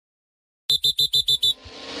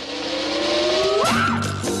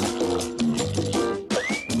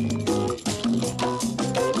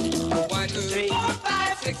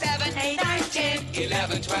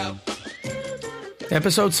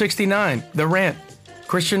Episode 69, The Rant,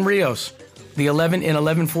 Christian Rios, the 11 in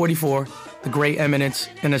 1144, the great Eminence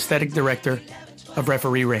and aesthetic director of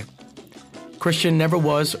Referee Rant. Christian never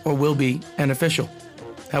was or will be an official.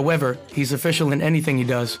 However, he's official in anything he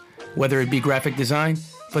does, whether it be graphic design,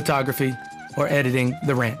 photography, or editing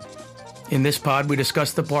the rant. In this pod, we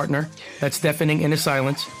discuss the partner that's deafening in his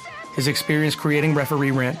silence, his experience creating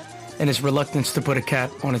Referee Rant, and his reluctance to put a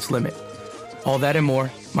cap on its limit. All that and more,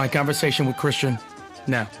 my conversation with Christian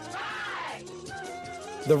now.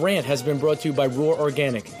 The Rant has been brought to you by Raw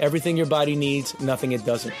Organic. Everything your body needs, nothing it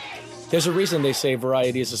doesn't. There's a reason they say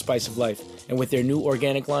variety is the spice of life, and with their new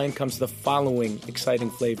organic line comes the following exciting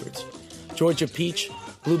flavors: Georgia peach,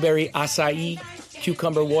 blueberry acai,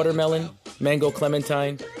 cucumber watermelon, mango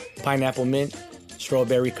clementine, pineapple mint,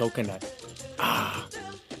 strawberry coconut.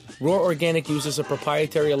 Raw Organic uses a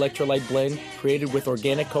proprietary electrolyte blend created with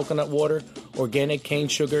organic coconut water, organic cane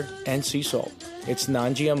sugar, and sea salt. It's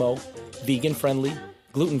non-GMO, vegan-friendly,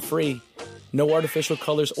 gluten-free, no artificial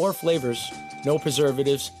colors or flavors, no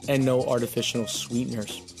preservatives, and no artificial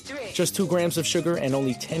sweeteners. Just 2 grams of sugar and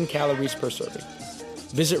only 10 calories per serving.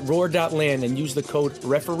 Visit roar.land and use the code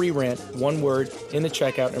REFEREERANT, one word, in the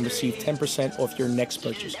checkout and receive 10% off your next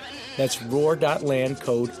purchase. That's roar.land,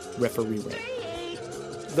 code REFEREERANT.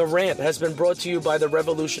 The Rant has been brought to you by the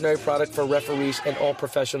revolutionary product for referees and all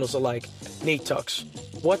professionals alike, knee tucks.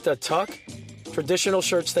 What the tuck? Traditional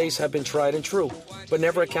shirt stays have been tried and true, but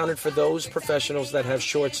never accounted for those professionals that have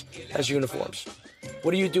shorts as uniforms.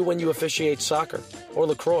 What do you do when you officiate soccer, or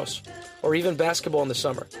lacrosse, or even basketball in the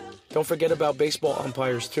summer? Don't forget about baseball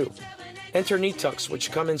umpires too. Enter knee tucks, which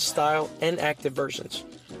come in style and active versions.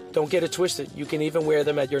 Don't get it twisted, you can even wear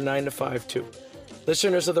them at your 9 to 5 too.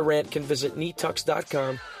 Listeners of The Rant can visit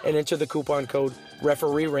kneetux.com and enter the coupon code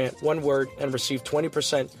REFEREERANT, one word, and receive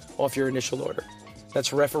 20% off your initial order.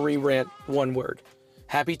 That's Referee Rant, one word.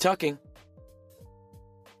 Happy tucking.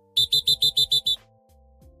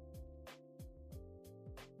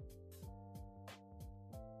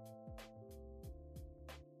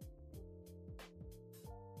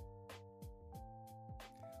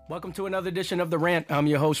 Welcome to another edition of The Rant. I'm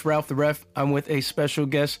your host, Ralph the Ref. I'm with a special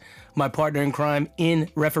guest, my partner in crime in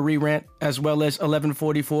Referee Rant, as well as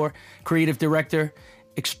 1144, creative director,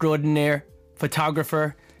 extraordinaire,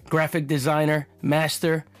 photographer, graphic designer,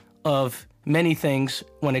 master of many things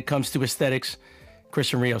when it comes to aesthetics.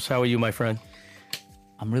 Christian Rios, how are you, my friend?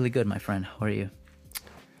 I'm really good, my friend. How are you?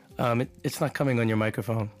 It's not coming on your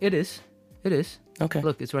microphone. It is. It is. Okay.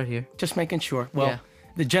 Look, it's right here. Just making sure. Well, yeah.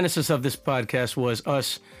 The genesis of this podcast was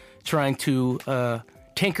us trying to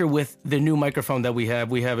tinker with the new microphone that we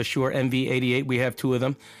have. We have a Shure MV88. We have 2 of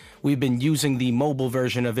them. We've been using the mobile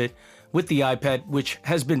version of it with the iPad, which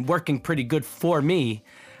has been working pretty good for me.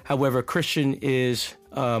 However, Christian is,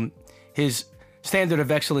 his standard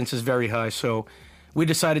of excellence is very high. So we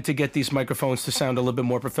decided to get these microphones to sound a little bit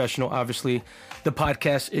more professional. Obviously, the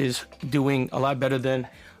podcast is doing a lot better than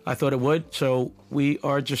I thought it would. So we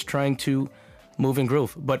are just trying to move and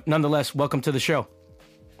groove. But nonetheless, welcome to the show.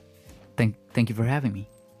 Thank you for having me.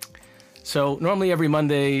 So normally every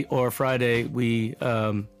Monday or Friday, we,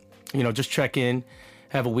 just check in,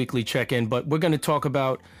 have a weekly check-in. But we're going to talk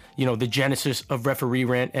about, the genesis of Referee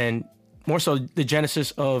Rant and more so the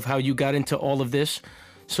genesis of how you got into all of this.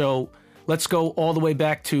 So let's go all the way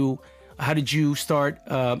back to how did you start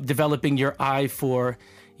developing your eye for,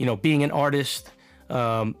 being an artist,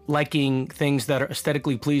 liking things that are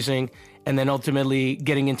aesthetically pleasing, and then ultimately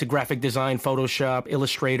getting into graphic design, Photoshop,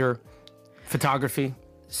 Illustrator, photography?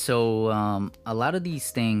 So a lot of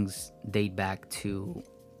these things date back to,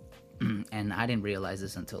 and I didn't realize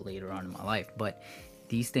this until later on in my life, but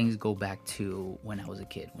these things go back to when I was a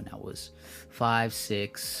kid, when I was 5,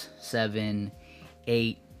 6, 7,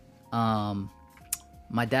 8.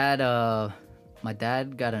 My dad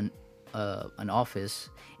got an office,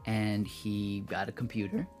 and he got a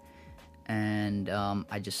computer, and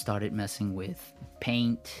I just started messing with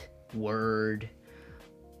Paint, Word,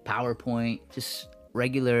 PowerPoint, just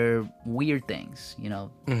regular weird things,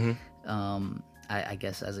 Mm-hmm. I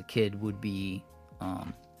guess as a kid would be,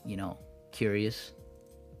 curious.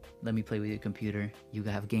 Let me play with your computer. You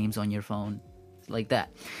have games on your phone, like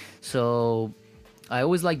that. So I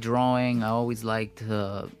always liked drawing. I always liked,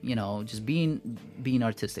 just being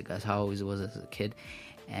artistic. That's how I always was as a kid.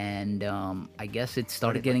 And I guess it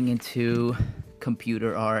started getting into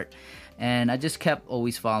computer art, and I just kept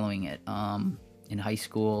always following it. In high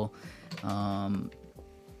school, I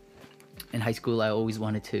always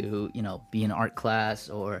wanted to, be in art class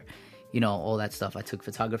or, all that stuff. I took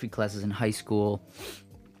photography classes in high school,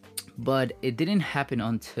 but it didn't happen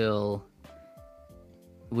until,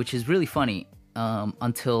 which is really funny.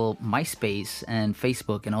 until MySpace and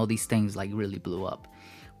Facebook and all these things like really blew up,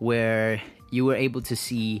 where you were able to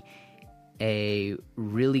see a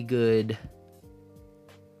really good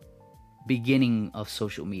beginning of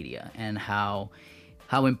social media and how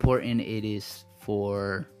important it is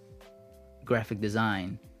for graphic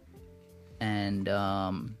design. And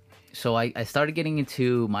so I started getting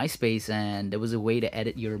into MySpace, and there was a way to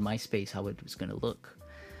edit your MySpace, how it was going to look.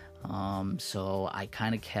 So I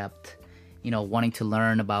kind of kept, wanting to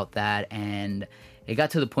learn about that. And it got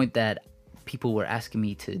to the point that people were asking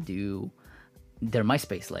me to do their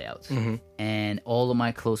MySpace layouts. Mm-hmm. And all of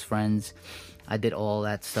my close friends, I did all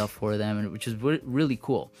that stuff for them, which is really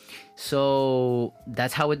cool. So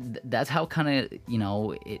that's how kind of,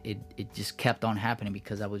 it just kept on happening,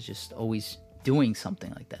 because I was just always doing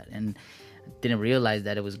something like that, and didn't realize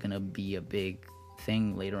that it was going to be a big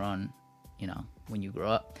thing later on, when you grow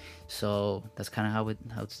up. So that's kind of how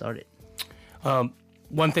it started.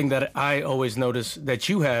 One thing that I always notice that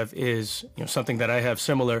you have is, something that I have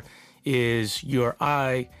similar, is your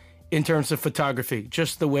eye in terms of photography,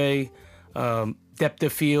 just the way, depth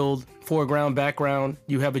of field, foreground, background,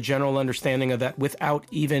 you have a general understanding of that without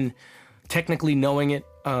even technically knowing it.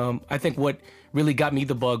 I think what really got me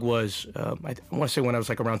the bug was, I want to say when I was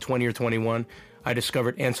like around 20 or 21, I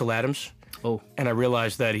discovered Ansel Adams. Oh. And I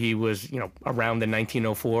realized that he was, around in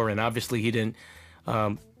 1904, and obviously he didn't.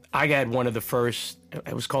 I got one of the first,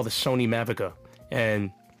 it was called the Sony Mavica,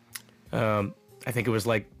 and I think it was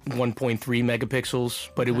like 1.3 megapixels,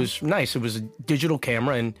 but it was nice. It was a digital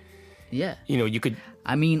camera, and yeah, you could.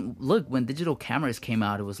 I mean, look, when digital cameras came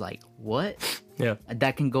out, it was like, what? Yeah.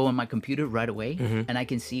 That can go on my computer right away, and I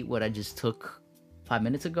can see what I just took 5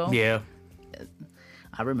 minutes ago. Yeah.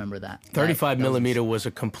 I remember that. 35 millimeter was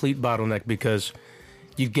a complete bottleneck, because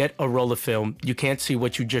you'd get a roll of film, you can't see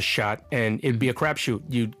what you just shot, and it'd be a crapshoot.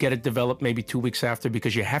 You'd get it developed maybe 2 weeks after,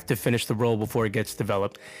 because you have to finish the roll before it gets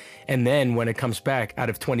developed. And then when it comes back, out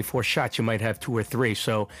of 24 shots, you might have 2 or 3.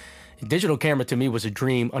 So digital camera to me was a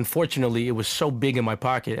dream. Unfortunately, it was so big in my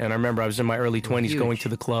pocket. And I remember I was in my early 20s going to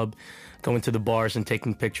the club, going to the bars and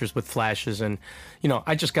taking pictures with flashes. And,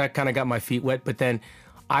 I just got my feet wet. But then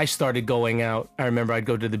I started going out. I remember I'd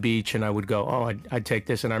go to the beach and I would go, I'd take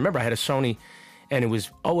this. And I remember I had a Sony, and it was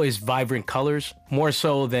always vibrant colors, more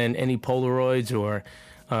so than any Polaroids or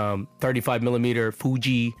 35 millimeter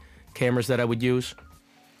Fuji cameras that I would use.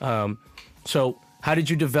 So how did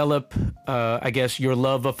you develop, I guess, your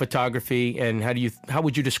love of photography, and how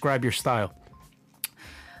would you describe your style?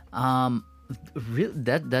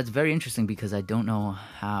 That's very interesting, because I don't know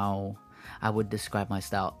how I would describe my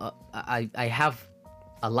style. I have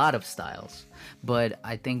a lot of styles, but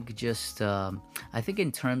I think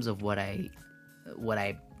in terms of what I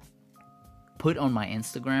put on my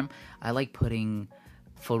Instagram, I like putting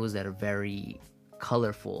photos that are very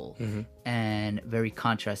colorful and very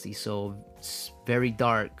contrasty, so very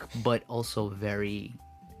dark but also very,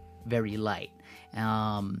 very light.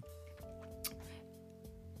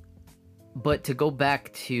 But to go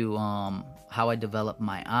back to how I developed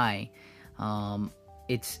my eye,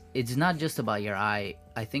 it's not just about your eye.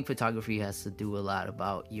 I think photography has to do a lot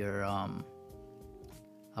about your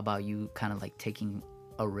about you kind of like taking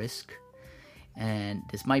a risk, and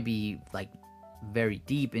this might be like very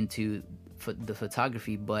deep into the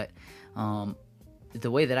photography, but the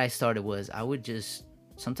way that I started was I would just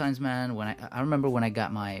sometimes, man, when I remember when I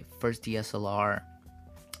got my first DSLR,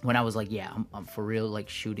 when I was like, yeah, I'm for real, like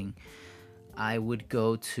shooting, I would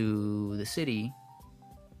go to the city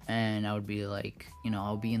and I would be like,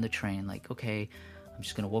 I'll be in the train, like, okay, I'm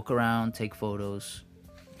just gonna walk around, take photos,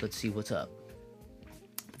 let's see what's up.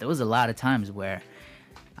 But there was a lot of times where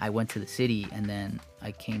I went to the city and then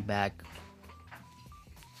I came back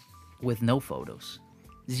with no photos,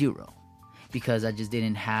 0, because I just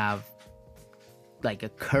didn't have like a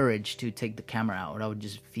courage to take the camera out. I would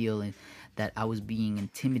just feel that I was being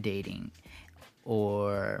intimidating,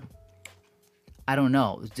 or I don't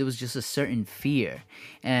know, there was just a certain fear,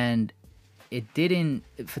 and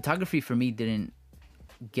photography for me didn't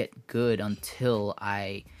get good until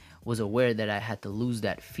I was aware that I had to lose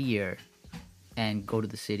that fear and go to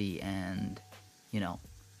the city and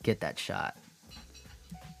get that shot.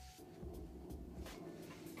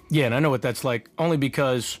 Yeah, and I know what that's like, only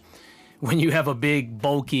because when you have a big,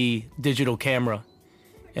 bulky digital camera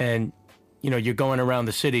and, you're going around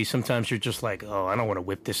the city, sometimes you're just like, oh, I don't want to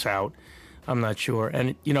whip this out. I'm not sure.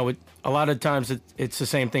 And, a lot of times it's the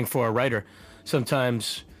same thing for a writer.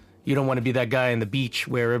 Sometimes you don't want to be that guy on the beach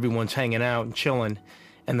where everyone's hanging out and chilling.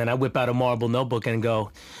 And then I whip out a marble notebook and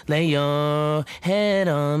go, lay your head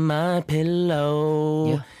on my pillow.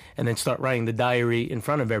 Yeah. and then start writing the diary in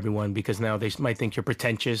front of everyone because now they might think you're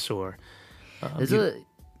pretentious or.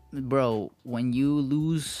 Bro, when you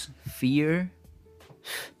lose fear,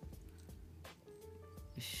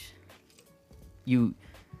 you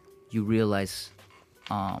realize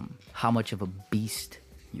how much of a beast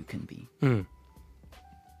you can be. And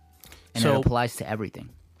So- it applies to everything.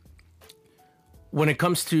 When it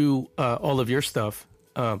comes to all of your stuff,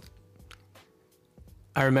 I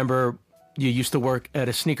remember you used to work at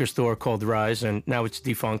a sneaker store called Rise, and now it's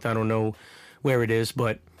defunct. I don't know where it is,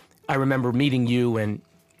 but I remember meeting you, and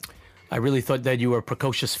I really thought that you were a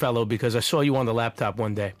precocious fellow because I saw you on the laptop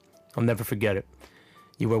one day. I'll never forget it.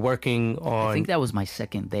 You were working on... I think that was my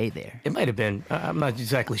second day there. It might have been. I'm not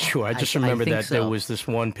exactly sure. I just remember think that so. there was this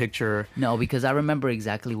one picture. No, because I remember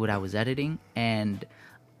exactly what I was editing, and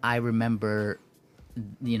I remember,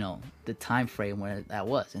 the time frame where that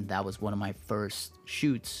was, and that was one of my first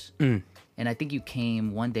shoots. And I think you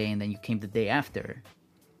came one day, and then you came the day after,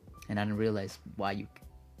 and I didn't realize why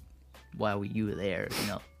were you there,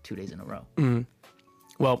 2 days in a row.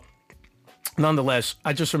 Well, nonetheless,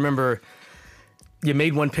 I just remember you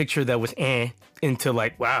made one picture that was into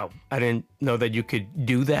like, wow, I didn't know that you could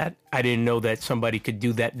do that. I didn't know that somebody could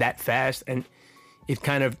do that fast. And it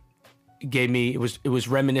kind of gave me, it was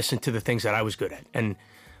reminiscent to the things that I was good at. And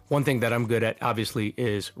one thing that I'm good at, obviously,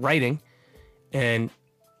 is writing. And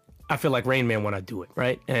I feel like Rain Man when I do it,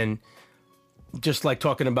 right? And just like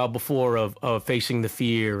talking about before of facing the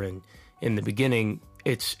fear, and in the beginning,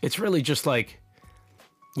 it's really just like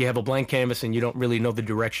you have a blank canvas and you don't really know the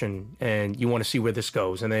direction and you want to see where this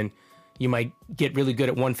goes. And then you might get really good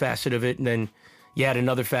at one facet of it, and then you add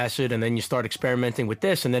another facet, and then you start experimenting with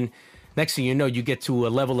this. And then next thing you know, you get to a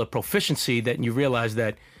level of proficiency that you realize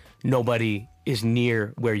that nobody is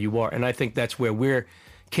near where you are. And I think that's where we're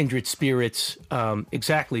kindred spirits.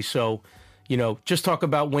 Exactly. So, just talk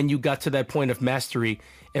about when you got to that point of mastery,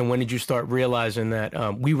 and when did you start realizing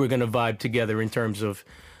that we were going to vibe together in terms of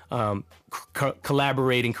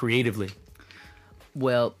collaborating creatively?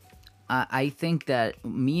 Well, I think that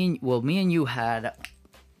me and you had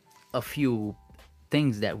a few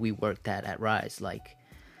things that we worked at Rise. Like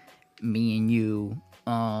me and you,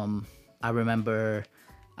 I remember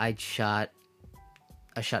I shot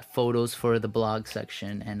photos for the blog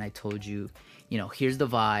section, and I told you, here's the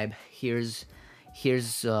vibe, here's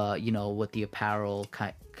what the apparel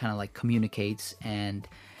kind of like communicates, and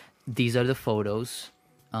these are the photos.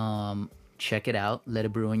 Check it out, let it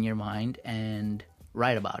brew in your mind, and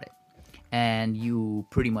write about it. And you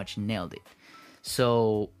pretty much nailed it.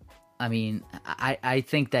 So, I mean, I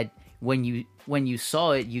think that when you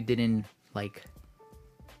saw it, you didn't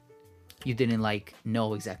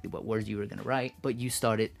know exactly what words you were gonna write, but you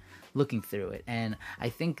started looking through it, and I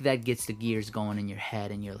think that gets the gears going in your head,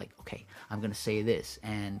 and you're like, okay, I'm gonna say this,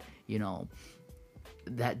 and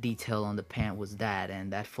that detail on the pant was that,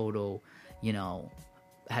 and that photo,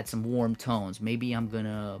 had some warm tones. Maybe I'm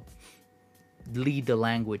gonna lead the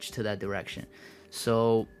language to that direction.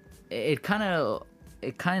 So it kind of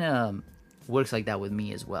works like that with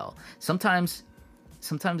me as well. Sometimes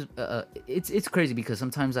it's crazy because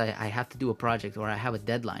sometimes I have to do a project or I have a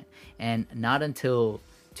deadline, and not until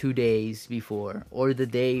 2 days before or the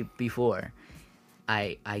day before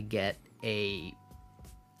I get I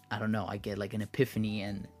get like an epiphany,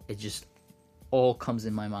 and it just all comes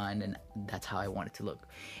in my mind, and that's how I want it to look.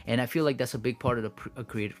 And I feel like that's a big part of the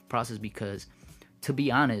creative process, because to be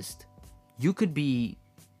honest, you could be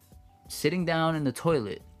sitting down in the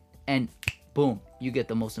toilet and boom, you get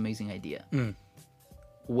the most amazing idea.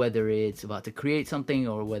 Whether it's about to create something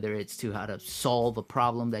or whether it's to how to solve a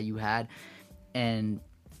problem that you had. And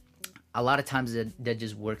a lot of times that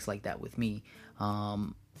just works like that with me.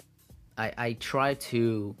 I try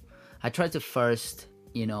to first,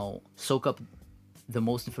 soak up the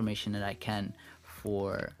most information that I can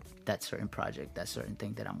for that certain project, that certain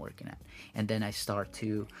thing that I'm working at. And then I start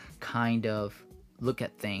to kind of look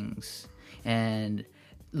at things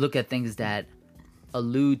that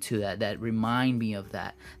allude to that remind me of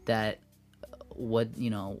that what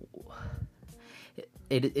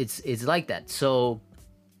it's like that. So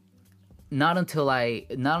not until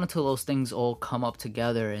those things all come up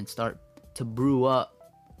together and start to brew up,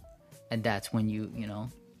 and that's when you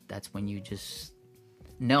just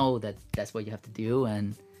know that that's what you have to do,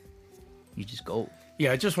 and you just go.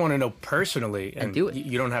 Yeah, I just want to know personally, and do it.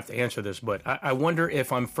 You don't have to answer this, but I wonder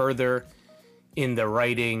if I'm further in the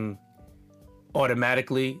writing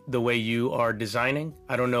automatically the way you are designing.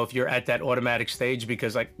 I don't know if you're at that automatic stage,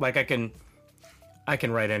 because I can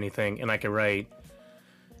write anything, and I can write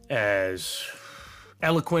as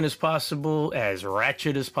eloquent as possible, as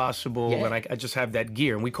ratchet as possible, Yeah. and I just have that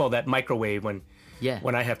gear, and we call that microwave when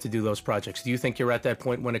I have to do those projects. Do you think you're at that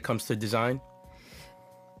point when it comes to design?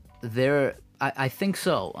 I think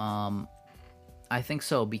so. I think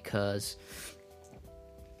so because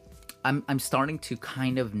I'm starting to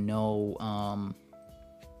kind of know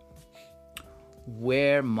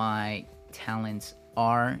where my talents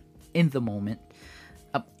are in the moment,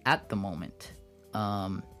 at the moment,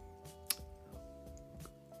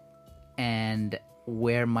 and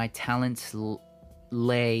where my talents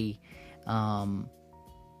lay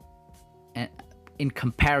in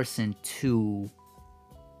comparison to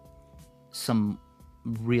some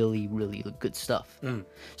really, really good stuff.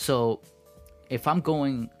 So if I'm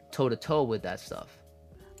going toe to toe with that stuff,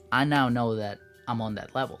 I now know that I'm on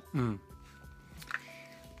that level.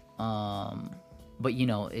 But you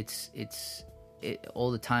know, it's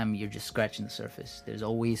all the time you're just scratching the surface. There's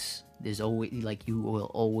always like, you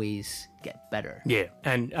will always get better. Yeah,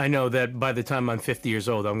 and I know that by the time I'm 50 years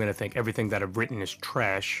old, I'm going to think everything that I've written is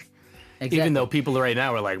trash. Exactly. Even though people right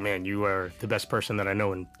now are like, man, you are the best person that I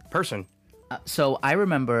know in person. So I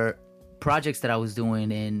remember projects that I was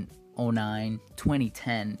doing in 2009,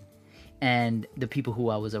 2010, and the people who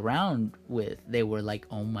I was around with, they were like,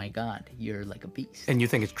 oh my God, you're like a beast. And you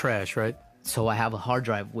think it's trash, right? So I have a hard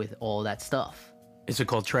drive with all that stuff. Is it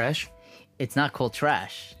called trash? It's not called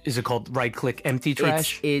trash. Is it called right-click empty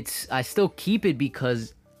trash? It's I still keep it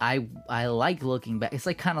because I like looking back. It's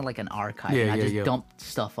like kind of like an archive. Yeah, I just yeah. dump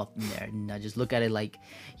stuff up in there, and I just look at it like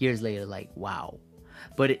years later, like, wow.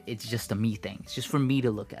 But it's just a me thing. It's just for me to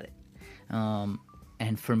look at it,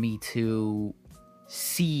 and for me to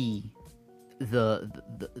see the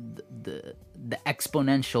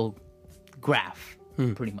exponential graph,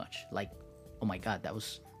 pretty much. Like, oh my God, that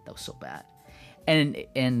was so bad,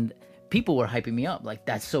 and people were hyping me up like,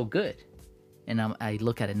 that's so good, and I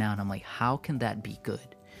look at it now and I'm like, how can that be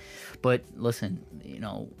good? But listen, you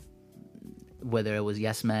know, whether it was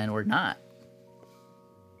Yes Man or not,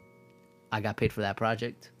 I got paid for that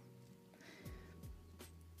project,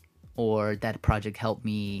 or that project helped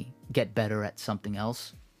me get better at something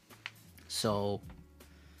else. So,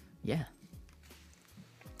 yeah.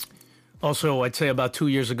 Also, I'd say about 2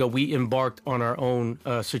 years ago, we embarked on our own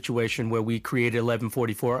situation where we created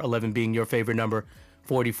 1144, 11 being your favorite number,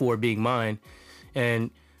 44 being mine.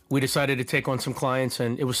 And we decided to take on some clients,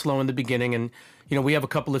 and it was slow in the beginning. And, you know, we have a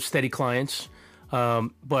couple of steady clients.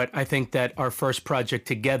 But I think that our first project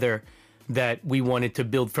together that we wanted to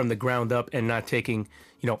build from the ground up and not taking,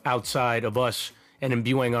 you know, outside of us and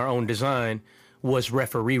imbuing our own design was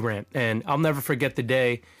Referee Rant. And I'll never forget the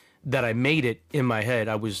day that I made it in my head.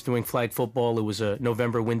 I was doing flag football. It was a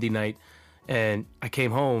November windy night, and I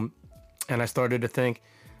came home and I started to think,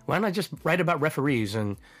 why don't I just write about referees?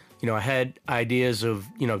 And, you know, I had ideas of,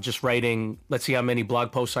 you know, just writing, let's see how many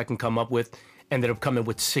blog posts I can come up with. Ended up coming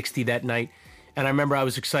with 60 that night. And I remember I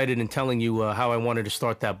was excited in telling you how I wanted to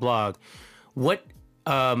start that blog. What,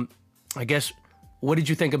 I guess, what did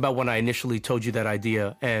you think about when I initially told you that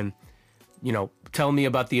idea? And, you know, tell me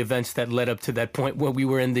about the events that led up to that point where we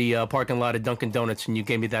were in the parking lot of Dunkin' Donuts and you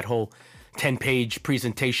gave me that whole 10-page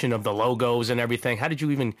presentation of the logos and everything. How did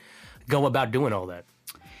you even go about doing all that?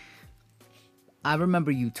 I remember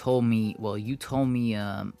you told me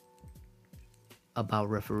about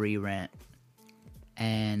Referee Rant,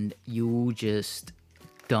 and you just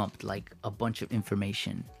dumped like a bunch of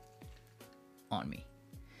information on me.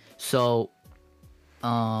 So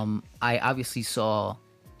I obviously saw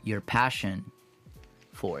your passion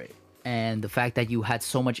for it, and the fact that you had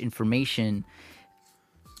so much information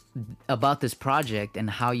about this project and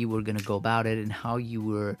how you were going to go about it, and how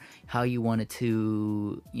you wanted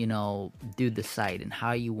to, you know, do the site, and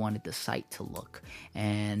how you wanted the site to look,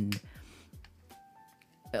 and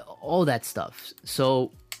all that stuff.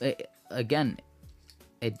 So again,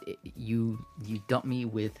 you dumped me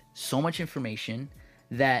with so much information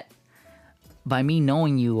that by me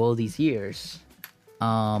knowing you all these years,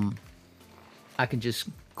 I can just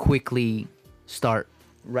quickly start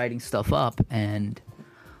writing stuff up, and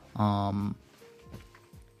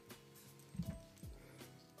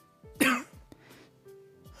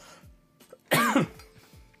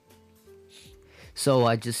so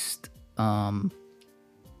I just got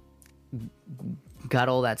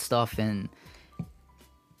all that stuff and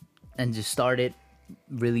just started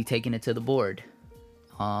really taking it to the board,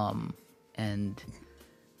 and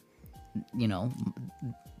you know,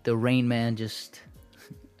 the Rain Man just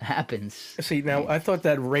happens. See, now I thought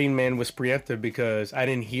that Rain Man was preemptive because I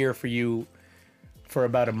didn't hear for you for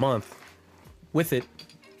about a month with it,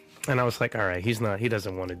 and I was like, all right, he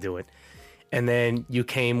doesn't want to do it. And then you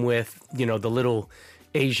came with, you know, the little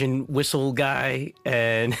Asian whistle guy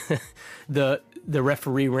and the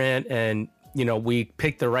referee rant, and we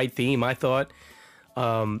picked the right theme, I thought,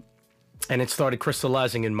 and it started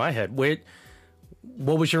crystallizing in my head.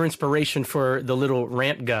 What was your inspiration for the little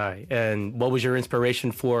rant guy, and what was your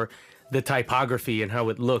inspiration for the typography and how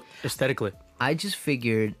it looked aesthetically? I just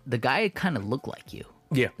figured the guy kind of looked like you.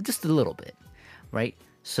 Yeah. Just a little bit, right?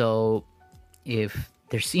 So if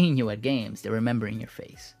they're seeing you at games, they're remembering your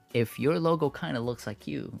face. If your logo kind of looks like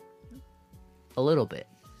you a little bit,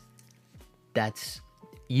 that's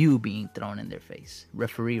you being thrown in their face.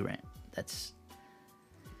 Referee rant. That's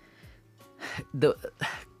the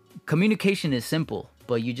communication is simple,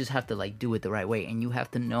 but you just have to like do it the right way, and you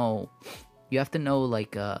have to know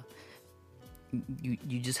like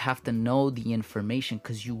you just have to know the information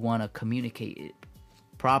because you want to communicate it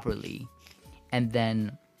properly, and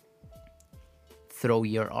then throw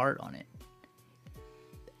your art on it.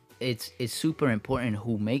 It's super important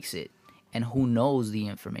who makes it and who knows the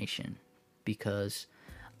information, because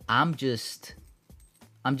I'm just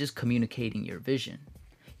communicating your vision.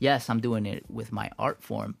 Yes, I'm doing it with my art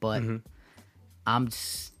form, but I'm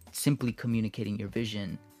simply communicating your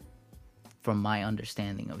vision from my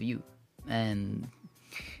understanding of you. And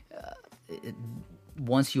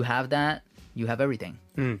once you have that, you have everything.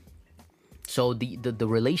 So the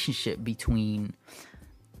relationship between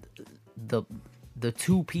the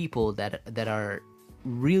two people that are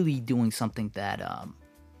really doing something that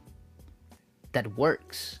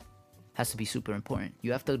works has to be super important.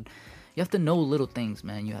 You have to know little things,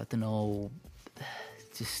 man. You have to know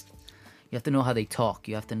you have to know how they talk.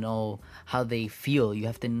 You have to know how they feel. You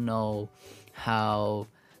have to know how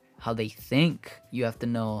they think. You have to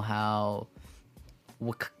know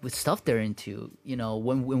what stuff they're into.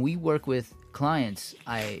 When we work with clients,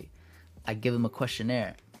 I give them a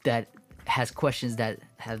questionnaire that has questions that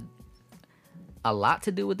have a lot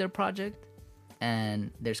to do with their project,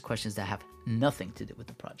 and there's questions that have nothing to do with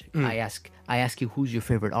the project. I ask you, who's your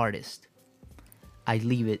favorite artist? I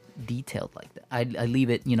leave it detailed like that. I leave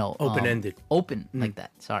it, open-ended. Open like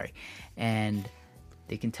that. Sorry. And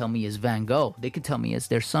they can tell me it's Van Gogh. They can tell me it's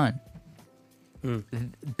their son.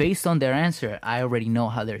 Based on their answer, I already know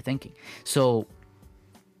how they're thinking. So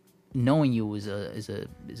knowing you is a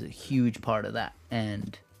huge part of that,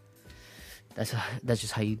 and that's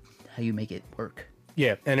just how you make it work.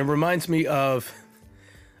 Yeah, and it reminds me of,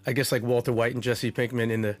 I guess, like Walter White and Jesse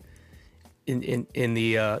Pinkman in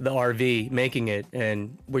the RV making it,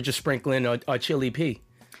 and we're just sprinkling our chili pea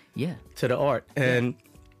to the art. And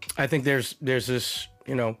I think there's this,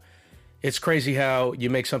 it's crazy how you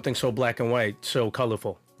make something so black and white, so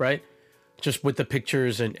colorful, right? Just with the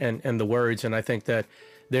pictures and the words. And I think that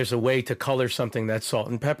there's a way to color something that's salt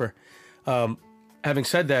and pepper. Having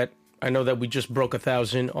said that, I know that we just broke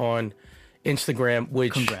 1,000 on Instagram,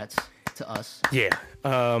 which... Congrats to us. Yeah.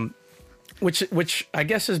 Which I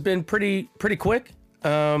guess has been pretty quick.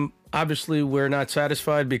 Obviously, we're not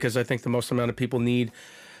satisfied because I think the most amount of people need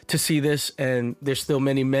to see this, and there's still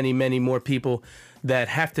many, many, many more people that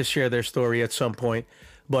have to share their story at some point.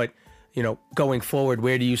 But, going forward,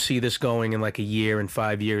 where do you see this going in like a year, and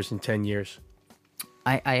 5 years, and 10 years?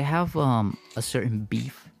 I have a certain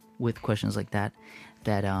beef with questions like that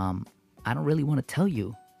I don't really want to tell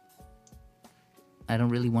you. I don't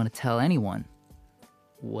really want to tell anyone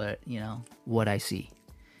what I see,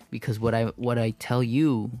 because what I tell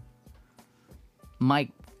you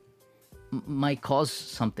might cause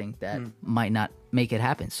something that might not make it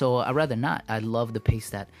happen. So I'd rather not. I love the pace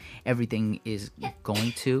that everything is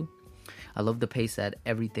going to. I love the pace that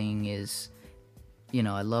everything is,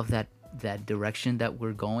 I love that direction that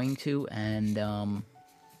we're going to, and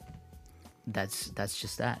that's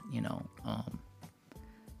just that,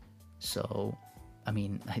 so I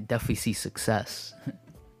mean, I definitely see success.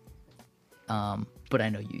 But I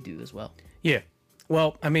know you do as well. Yeah.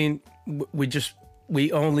 Well, I mean,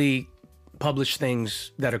 we only publish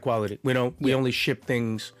things that are quality. We only ship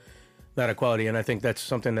things that are quality. And I think that's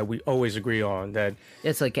something that we always agree on, that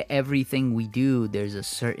it's like everything we do, there's a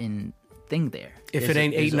certain thing there. If it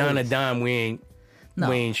ain't 8, 9 a dime, we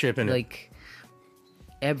ain't shipping it. Like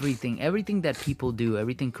everything that people do,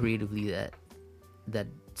 everything creatively that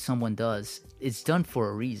someone does, it's done for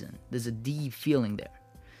a reason. There's a deep feeling there.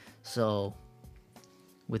 So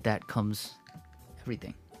with that comes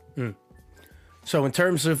everything. So in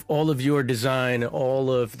terms of all of your design,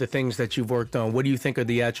 all of the things that you've worked on, what do you think are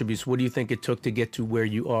the attributes? What do you think it took to get to where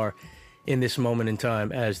you are in this moment in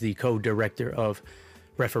time as the co-director of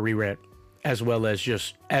Referee Rant, as well as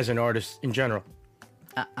just as an artist in general?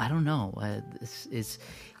 I don't know. It's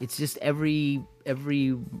just every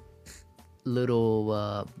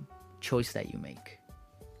little choice that you make.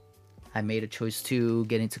 I made a choice to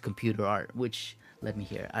get into computer art, which led me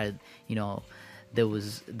here. There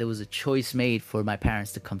was a choice made for my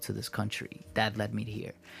parents to come to this country that led me to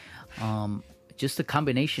here. Just a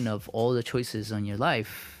combination of all the choices on your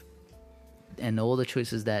life and all the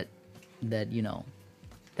choices that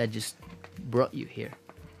just brought you here.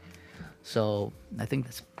 So I think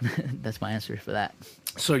that's my answer for that.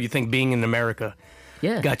 So you think being in America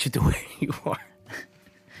got you to where you are?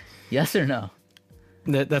 Yes or no?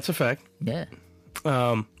 That's a fact. Yeah.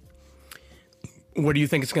 What do you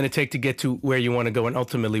think it's going to take to get to where you want to go, and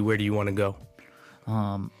ultimately, where do you want to go?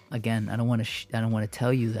 Again, I don't want to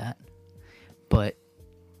tell you that, but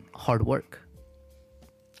hard work.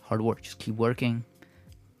 Hard work. Just keep working.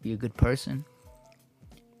 Be a good person.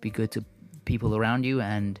 Be good to people around you,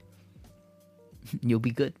 and you'll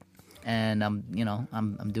be good. And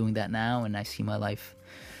I'm doing that now, and I see my life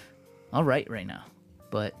all right now.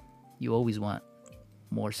 But you always want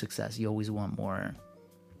more success. You always want more.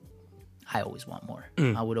 I always want more.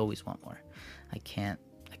 I would always want more. I can't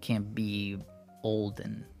be old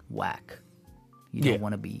and whack. You don't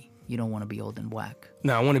want to be old and whack.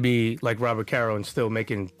 No, I want to be like Robert Caro and still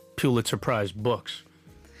making Pulitzer Prize books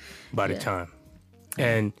by the time.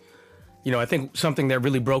 And I think something that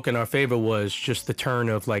really broke in our favor was just the turn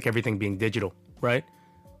of like everything being digital, right?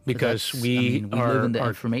 Because we live in the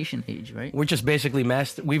information age, right? We're just basically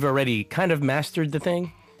we've already kind of mastered the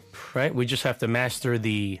thing, right? We just have to master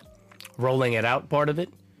the rolling it out part of it.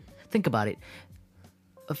 Think about it.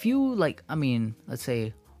 Let's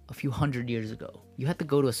say a few hundred years ago, you had to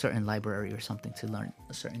go to a certain library or something to learn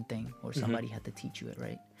a certain thing, or somebody had to teach you it,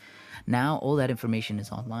 right? Now all that information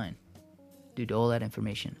is online. Dude, all that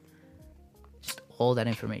information.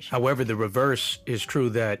 However, the reverse is true,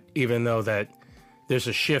 that even though that there's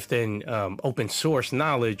a shift in open source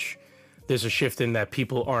knowledge, there's a shift in that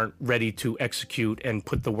people aren't ready to execute and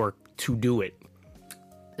put the work to do it.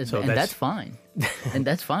 So that's fine. And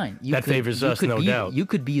that's fine. That favors us, no doubt. You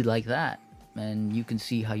could be like that, and you can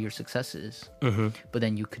see how your success is. But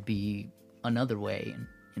then you could be another way.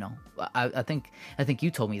 And I think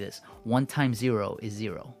you told me this. 1 times 0 is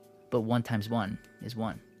 0, but 1 times 1 is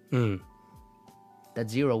 1. That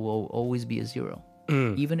 0 will always be a 0,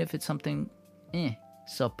 even if it's something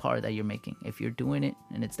subpar that you're making. If you're doing it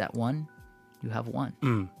and it's that 1, you have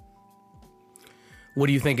 1. What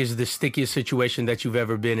do you think is the stickiest situation that you've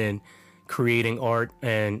ever been in creating art,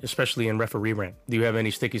 and especially in Referee Rant? Do you have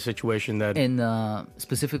any sticky situation that...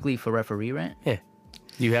 specifically for Referee Rant? Yeah.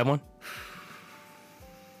 Do you have one?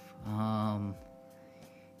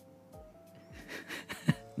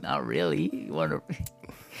 Not really.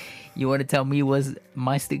 You want to tell me was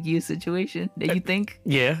my stickiest situation that you think?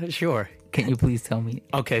 Yeah, sure. Can you please tell me?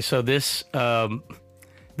 Okay, so this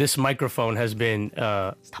microphone has been...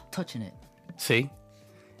 Stop touching it. See?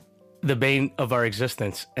 The bane of our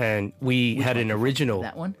existence. And we had an original...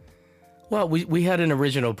 That one? Well, we had an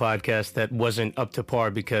original podcast that wasn't up to par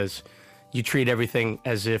because you treat everything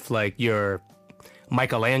as if like you're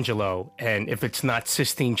Michelangelo, and if it's not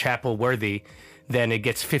Sistine Chapel worthy, then it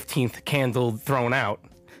gets 15th candle thrown out.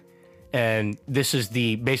 And this is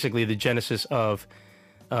basically the genesis of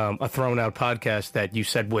a thrown out podcast that you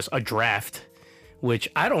said was a draft, which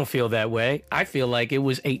I don't feel that way. I feel like it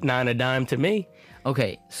was 8-9 a dime to me.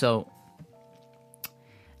 Okay, so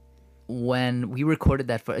when we recorded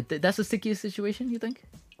that, that's the stickiest situation, you think?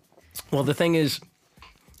 Well, the thing is,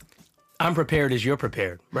 I'm prepared as you're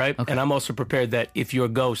prepared, right? Okay. And I'm also prepared that if you're a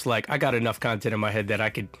ghost, like I got enough content in my head that I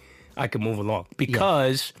could move along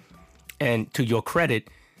because, and to your credit,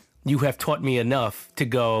 you have taught me enough to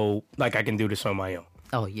go like I can do this on my own.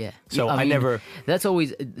 Oh yeah. So I never. That's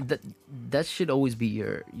always that should always be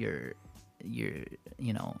your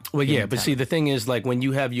Well, yeah, but see, the thing is, like when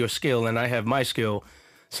you have your skill and I have my skill,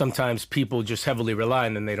 sometimes people just heavily rely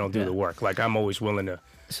and then they don't do the work. Like I'm always willing to.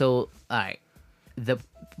 So all right,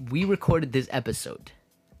 we recorded this episode,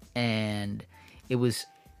 and it was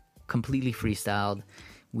completely freestyled.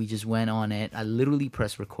 We just went on it. I literally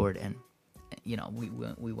pressed record and.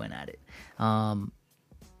 We went at it.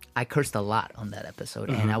 I cursed a lot on that episode,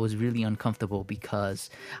 and I was really uncomfortable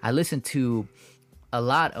because I listened to a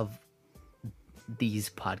lot of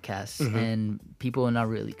these podcasts, and people are not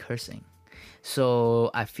really cursing.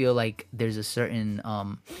 So I feel like there's a certain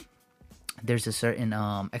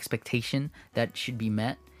expectation that should be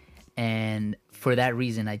met, and for that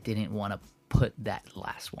reason, I didn't want to put that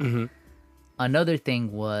last one. Another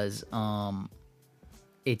thing was.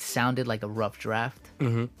 It sounded like a rough draft.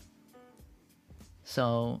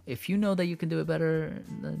 So if you know that you can do it better,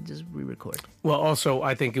 then just re-record. Well, also,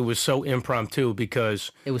 I think it was so impromptu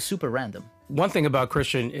because... It was super random. one thing about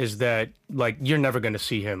Christian is that, like, you're never going to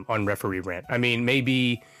see him on Referee Rant. I mean,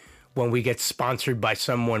 maybe when we get sponsored by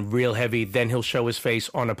someone real heavy, then he'll show his face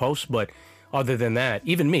on a post. But other than that,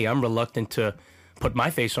 even me, I'm reluctant to put my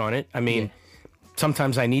face on it. I mean,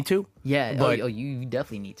 sometimes I need to. Yeah, but, you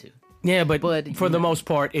definitely need to. Yeah, but for the most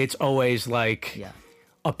part, it's always like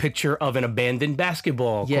a picture of an abandoned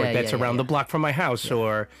basketball court that's around the block from my house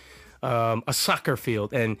or a soccer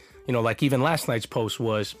field. And, you know, like even last night's post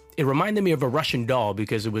it reminded me of a Russian doll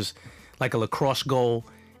because it was like a lacrosse goal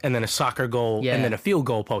and then a soccer goal and then a field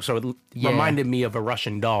goal post. So it reminded me of a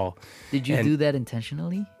Russian doll. Did you do that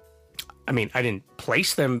intentionally? I mean, I didn't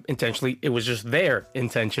place them intentionally. It was just there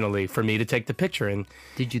intentionally for me to take the picture. And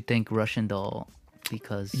did you think Russian doll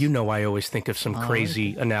because... You know, I always think of some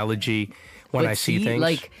crazy analogy when I see things.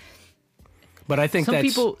 Like, but I think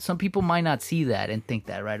some people might not see that and think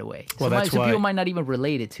that right away. Well, some people might not even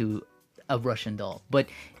relate it to a Russian doll. But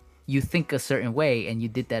you think a certain way and you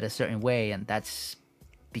did that a certain way, and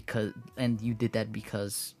you did that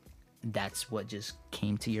because that's what just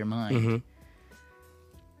came to your mind. Mm-hmm.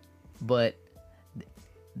 But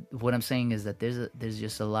what I'm saying is that there's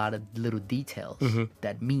just a lot of little details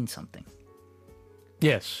that mean something.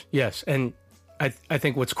 Yes. And I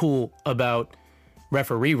think what's cool about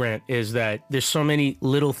Referee Rant is that there's so many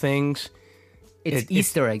little things. It's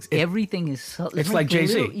Easter eggs. Everything is so... It's like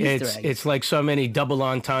Jay-Z. It's like so many double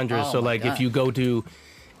entendres. Oh, so like if you go to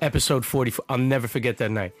episode 44, I'll never forget that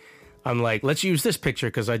night. I'm like, let's use this picture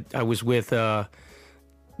because I was with... the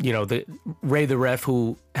Ray the ref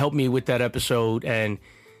who helped me with that episode, and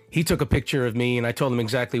he took a picture of me and I told him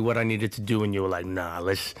exactly what I needed to do, and you were like, nah,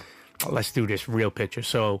 let's do this real picture.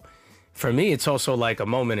 So for me, it's also like a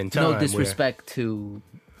moment in time. No disrespect to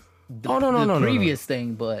the previous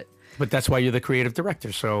thing, but that's why you're the creative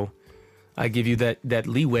director. So I give you that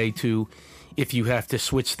leeway to, if you have to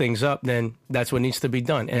switch things up, then that's what needs to be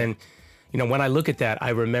done. And you know, when I look at that, I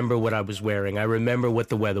remember what I was wearing. I remember what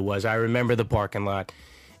the weather was. I remember the parking lot.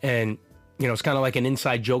 And, you know, it's kind of like an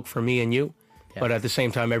inside joke for me and you. Yeah. But at the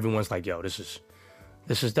same time, everyone's like, yo, this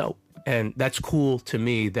is dope. And that's cool to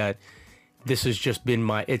me that this has just been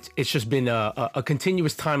it's just been a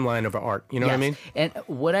continuous timeline of art. You know what I mean? And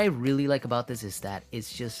what I really like about this is that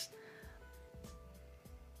it's just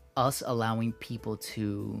us allowing people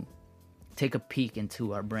to take a peek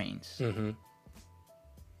into our brains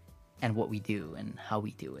and what we do and how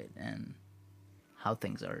we do it and how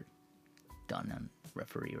things are done on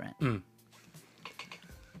Referee Rant.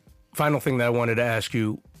 Final thing that I wanted to ask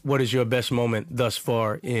you, what is your best moment thus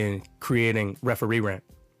far in creating Referee Rant?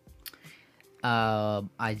 I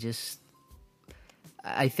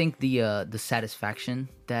think the satisfaction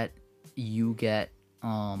that you get,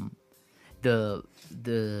 the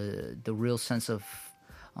real sense of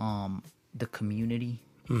the community,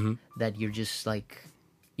 that you're just like,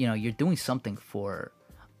 you know, you're doing something for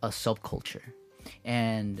a subculture,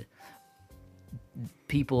 and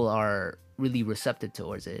people are really receptive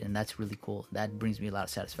towards it, and that's really cool. That brings me a lot of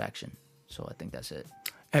satisfaction. So I think that's it.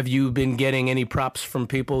 Have you been getting any props from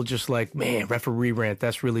people just like, man, Referee Rant,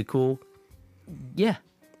 that's really cool? Yeah.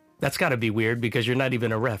 That's got to be weird because you're not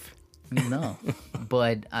even a ref. No.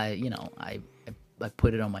 But I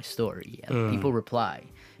put it on my story. People reply.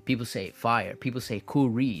 People say fire. People say cool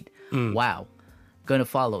read. Wow. Gonna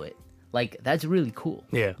follow it. Like, that's really cool.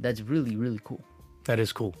 Yeah. That's really, really cool. That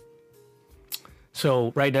is cool.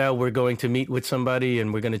 So right now we're going to meet with somebody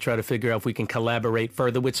and we're going to try to figure out if we can collaborate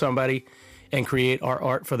further with somebody and create our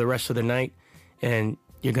art for the rest of the night. And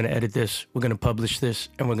you're going to edit this. We're going to publish this,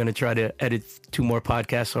 and we're going to try to edit 2 more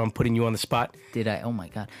podcasts. So I'm putting you on the spot. Oh my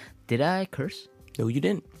God. Did I curse? No, you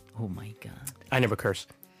didn't. Oh my God. I never curse.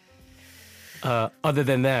 Other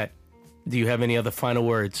than that, do you have any other final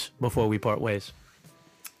words before we part ways?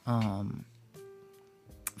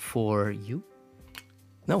 For you?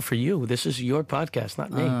 No, for you. This is your podcast,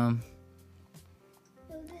 not me.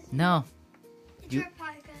 No. It's your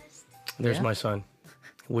podcast. There's my son,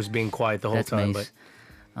 who was being quiet the whole time. Nice.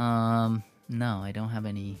 But no, I don't have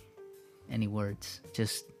any words.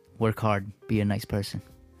 Just work hard. Be a nice person.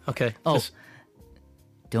 Okay. Oh,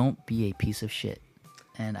 don't be a piece of shit.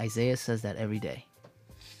 And Isaiah says that every day.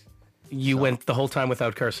 You went the whole time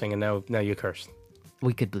without cursing, and now you cursed.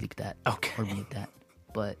 We could bleep that. Okay. Or mute that.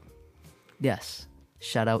 But yes,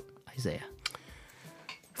 shout out Isaiah.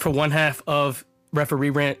 For one half of Referee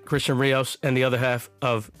Rant, Christian Rios, and the other half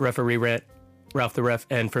of Referee Rant, Ralph the Ref,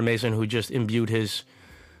 and for Mason, who just imbued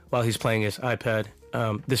while he's playing his iPad.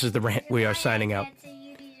 This is the rant. We are signing out.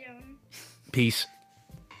 Peace.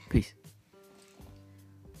 Peace.